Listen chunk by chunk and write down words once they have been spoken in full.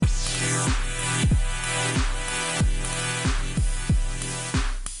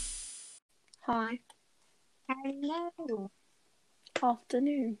Hello.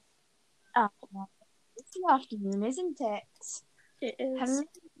 Afternoon. Oh, it's the afternoon, isn't it? It is.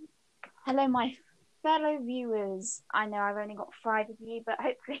 Hello, my fellow viewers. I know I've only got 5 of you, but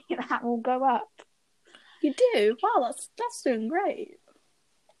hopefully that will go up. You do? Wow, that's doing great.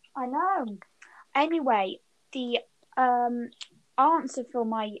 I know. Anyway, the answer for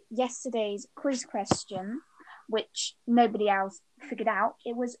my yesterday's quiz question, which nobody else figured out,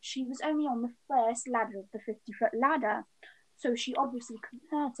 she was only on the first ladder of the 50-foot ladder, so she obviously couldn't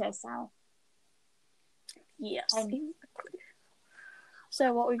hurt herself. Yes, exactly.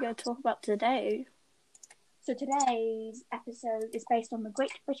 So what are we going to talk about today? So today's episode is based on the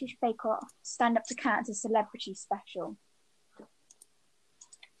Great British Bake Off Stand Up to Character Celebrity Special.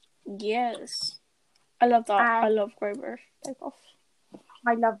 Yes. I love that. I love Great British Bake Off.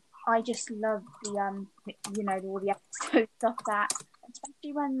 I just love the all the episodes of that,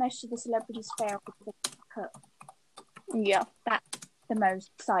 especially when most of the celebrities fail because they can't cook. Yeah. That's the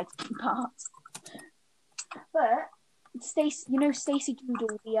most exciting part. But Stacey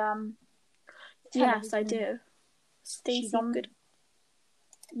Doodle, yes, I do. Stacey Good.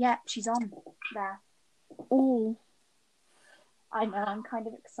 Yeah, she's on there. Ooh. I know, I'm kind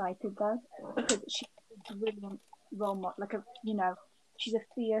of excited though, because she's a brilliant role model, she's a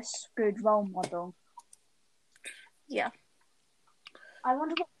fierce, good role model. Yeah. I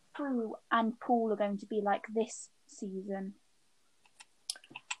wonder what Prue and Paul are going to be like this season.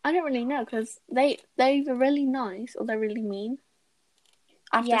 I don't really know, because they're either really nice or they're really mean.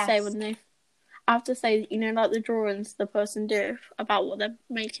 I have to say, like the drawings the person do about what they're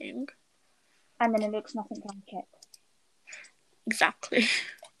making. And then it looks nothing like it. Exactly.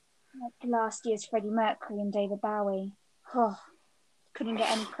 Like last year's Freddie Mercury and David Bowie. Oh, couldn't get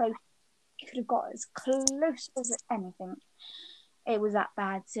any close. You could have got as close as anything. It was that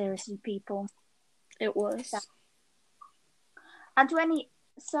bad, seriously, people. It was.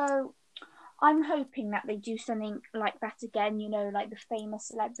 So I'm hoping that they do something like that again, like the famous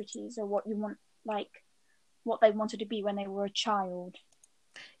celebrities or what they wanted to be when they were a child.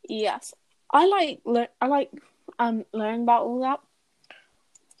 Yes. I like learning about all that.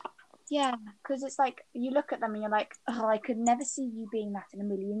 Yeah, because it's like you look at them and you're like, oh, I could never see you being that in a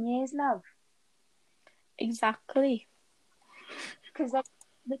million years, love. Exactly.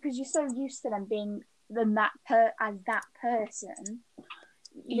 Because you're so used to them being as that person.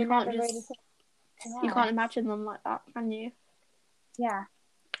 You can't imagine them like that, can you? Yeah,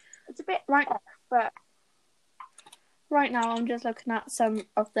 it's a bit right, but right now I'm just looking at some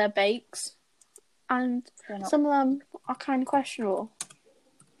of their bakes, and some of them are kind of questionable.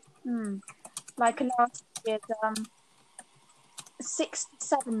 Like last year's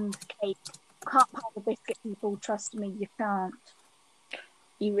 67 cake. Can't pile the biscuit, people. Trust me, you can't.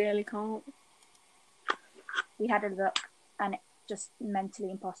 You really can't. We had a look, and it's just mentally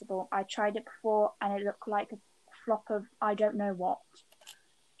impossible. I tried it before, and it looked like a flop of I don't know what.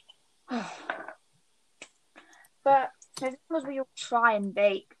 But as long as we all try and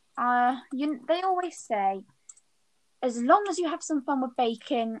bake, they always say, as long as you have some fun with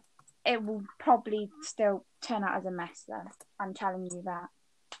baking, it will probably still turn out as a mess, though. I'm telling you that.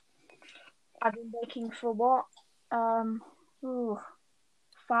 I've been baking for what?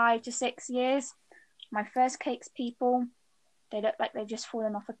 5 to 6 years. My first cakes, people, they look like they've just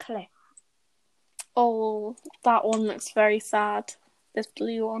fallen off a cliff. Oh, that one looks very sad. This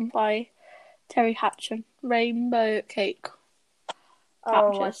blue one by Terry Hatcher. Rainbow cake.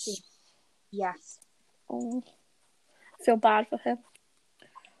 Oh, I see. Yes. Oh, I feel bad for him.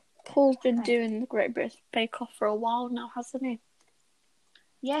 Paul's been doing the Great British Bake Off for a while now, hasn't he?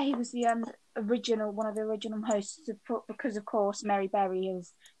 Yeah, he was the one of the original hosts, because of course Mary Berry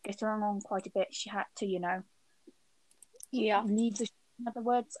is getting on quite a bit. She had to, leave the show, in other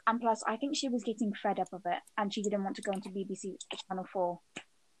words. And plus, I think she was getting fed up of it, and she didn't want to go onto BBC Channel 4.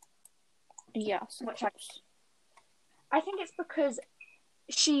 Yes, I think it's because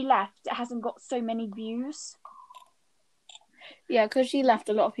she left. It hasn't got so many views. Yeah, because she left,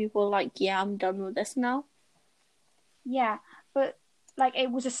 a lot of people like, yeah, I'm done with this now. Yeah, but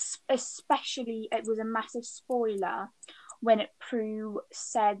it was a massive spoiler when Prue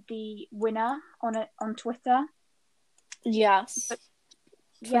said the winner on Twitter. Yes.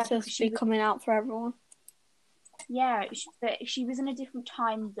 Twitter's be coming out for everyone. Yeah, she was in a different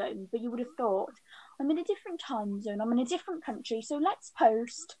time zone, but you would have thought, I'm in a different time zone, I'm in a different country, so let's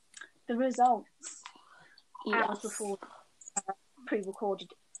post the results. Yes. Hours before the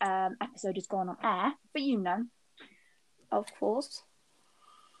pre-recorded episode has gone on air, but of course.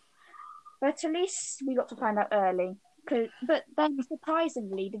 But at least we got to find out early. But then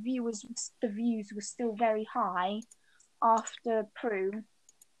surprisingly, the views were still very high after Prue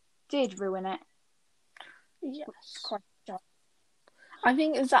did ruin it. Yes. Quite shocking. I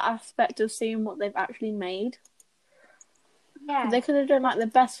think it's that aspect of seeing what they've actually made. Yeah. They could have done like the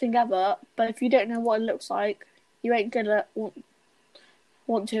best thing ever, but if you don't know what it looks like, you ain't gonna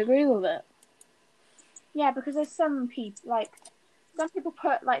want to agree with it. Yeah, because there's some people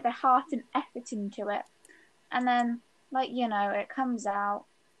put like their heart and effort into it, and then it comes out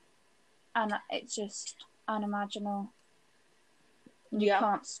and it's just unimaginable. You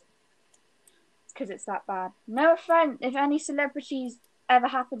can't, because it's that bad. No offense, if any celebrities ever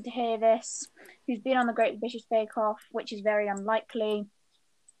happen to hear this, who's been on the Great British Bake Off, which is very unlikely,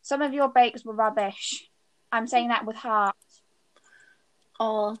 some of your bakes were rubbish. I'm saying that with heart.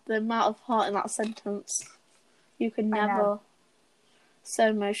 Oh, the amount of heart in that sentence. You could never. So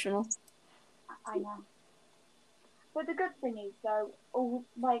emotional. I know. But the good thing is, though,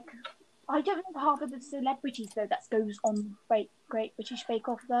 I don't know half of the celebrities, though, that goes on Great British Bake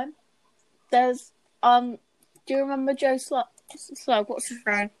Off, though. There's, do you remember Joe Slug? What's his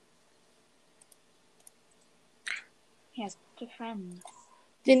name? He has two friends.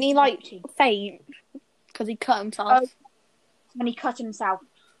 Didn't he, faint? Because he cut himself. Oh, when he cut himself.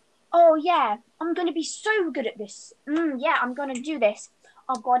 Oh, yeah, I'm going to be so good at this. Yeah, I'm going to do this.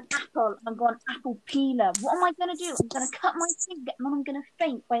 I've got an apple. I've got an apple peeler. What am I going to do? I'm going to cut my finger and then I'm going to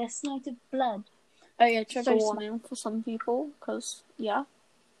faint by a sight of blood. Oh, yeah, trigger warning for some people, because, yeah.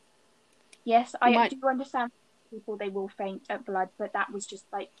 Yes, I do understand people, they will faint at blood, but that was just,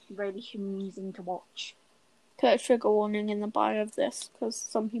 really amusing to watch. Put a trigger warning in the bio of this, because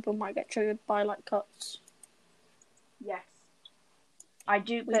some people might get triggered by, cuts. Yes. I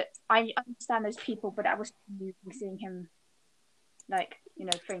do, but I understand those people, but that was amusing seeing him,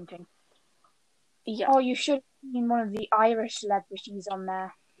 fainting. Yeah. Oh, you should have seen one of the Irish celebrities on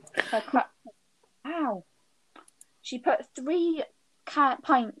there. Wow. She put 3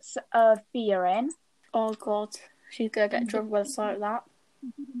 pints of beer in. Oh, God. She's going to get drunk by the sight of that.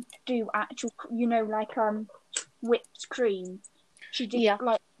 Do actual, whipped cream. She did,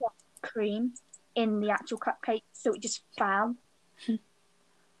 cream in the actual cupcake, so it just fell.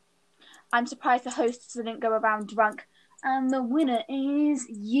 I'm surprised the hosts didn't go around drunk. And the winner is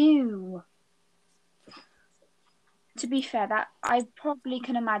you. To be fair, that I probably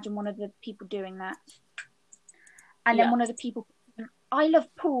can imagine one of the people doing that. And then one of the people, I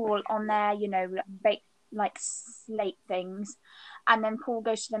love Paul on there, bake slate things. And then Paul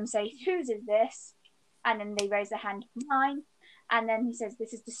goes to them and says, "Whose is this?" And then they raise their hand, "Mine." And then he says,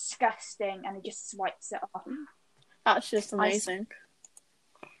 "This is disgusting," and he just swipes it off. That's just amazing.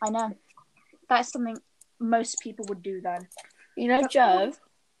 I know. That's something most people would do, though. You know, Joe,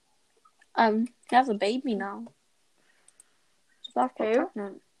 he has a baby now. Who?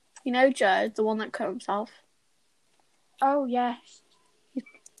 Pregnant. You know Joe, the one that cut himself? Oh, yes.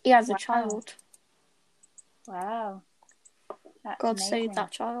 He has a child. Wow. That's God amazing. save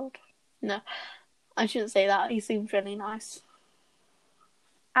that child. No, I shouldn't say that. He seems really nice.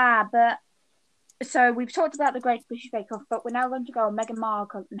 But so we've talked about the Great British Bake Off, but we're now going to go on Meghan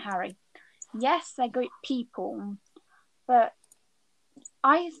Markle and Harry. Yes, they're great people, but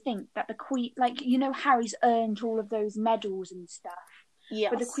I think that the Queen, Harry's earned all of those medals and stuff. Yes.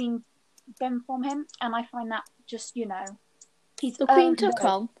 But the Queen took them from him, and I find that just, he's the Queen took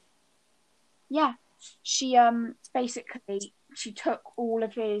them. Yeah, she basically she took all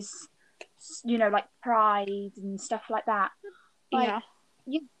of his, pride and stuff like that.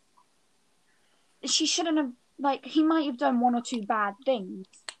 She shouldn't have. He might have done 1 or 2 bad things,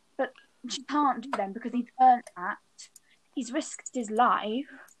 but she can't do them because he's earned that. He's risked his life.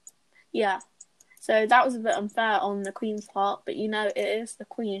 Yeah. So that was a bit unfair on the Queen's part, but it is the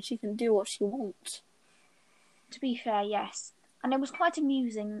Queen. She can do what she wants. To be fair, yes. And it was quite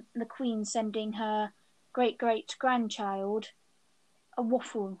amusing, the Queen sending her great-great-grandchild a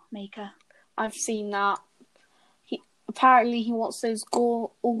waffle maker. I've seen that. Apparently he wants those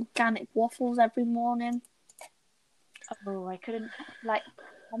organic waffles every morning. Oh, I couldn't,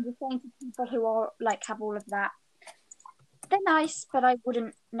 I'm just saying to people who are, have all of that. They're nice, but I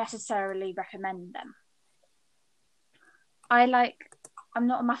wouldn't necessarily recommend them. I'm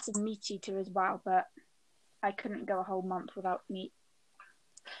not a massive meat eater as well, but I couldn't go a whole month without meat.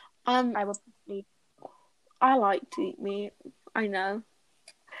 I would probably... I like to eat meat. I know.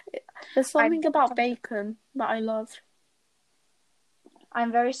 There's something about bacon that I love.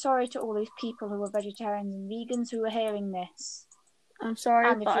 I'm very sorry to all these people who are vegetarians and vegans who are hearing this. I'm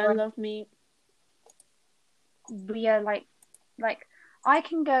sorry, but I love meat. We are I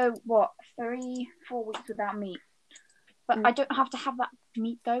can go 3-4 weeks without meat, But I don't have to have that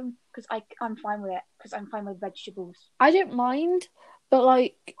meat though, because I'm fine with it, because I'm fine with vegetables. I don't mind, but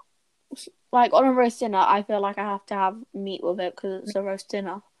like on a roast dinner, I feel like I have to have meat with it because it's a roast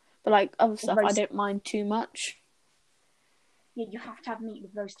dinner. But like other stuff, I don't mind too much. Yeah, you have to have meat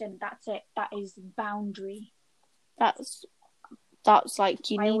with roast dinner. That's it. That is the boundary. That's like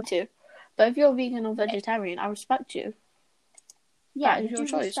you need to. But if you're vegan or vegetarian, I respect you. Yeah, that is your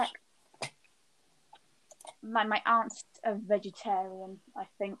choice. Respect. My aunt's a vegetarian, I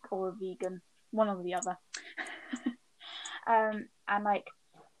think, or a vegan, one or the other. And like,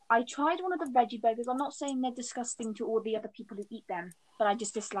 I tried one of the veggie burgers. I'm not saying they're disgusting to all the other people who eat them, but I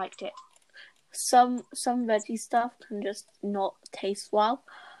just disliked it. Some veggie stuff can just not taste well,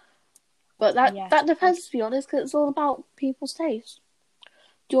 but that depends, to be honest, because it's all about people's taste.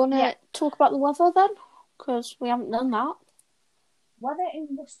 Do you want to talk about the weather then? Because we haven't done that. Weather in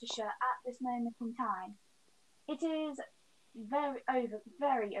Worcestershire at this moment in time, it is very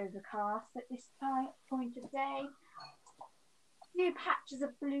overcast at this point of day. Few patches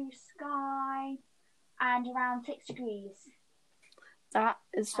of blue sky and around 6 degrees. That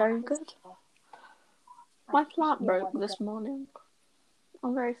is very good. My plant broke this morning.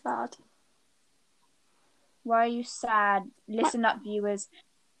 I'm very sad. Why are you sad? Listen up, viewers.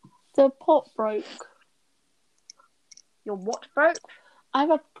 The pot broke. Your what broke? I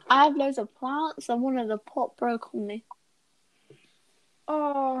have loads of plants and one of the pot broke on me.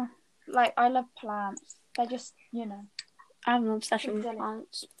 Oh, like I love plants. They're just, I have an obsession with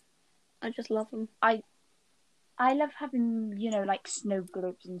plants. I just love them. I love having, like snow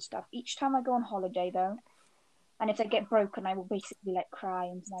globes and stuff. Each time I go on holiday though, and if they get broken, I will basically like cry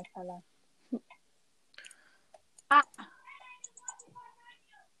into my pillow.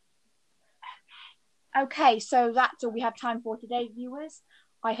 Okay, so that's all we have time for today, viewers.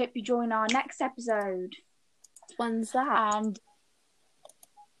 I hope you join our next episode. When's that? And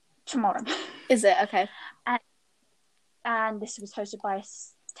tomorrow. Is it? Okay. And this was hosted by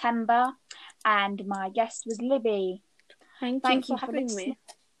September, and my guest was Libby. Thank you for having me.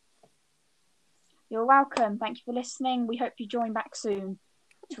 You're welcome. Thank you for listening. We hope you join back soon.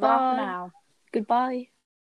 Ta-ra for now. Goodbye.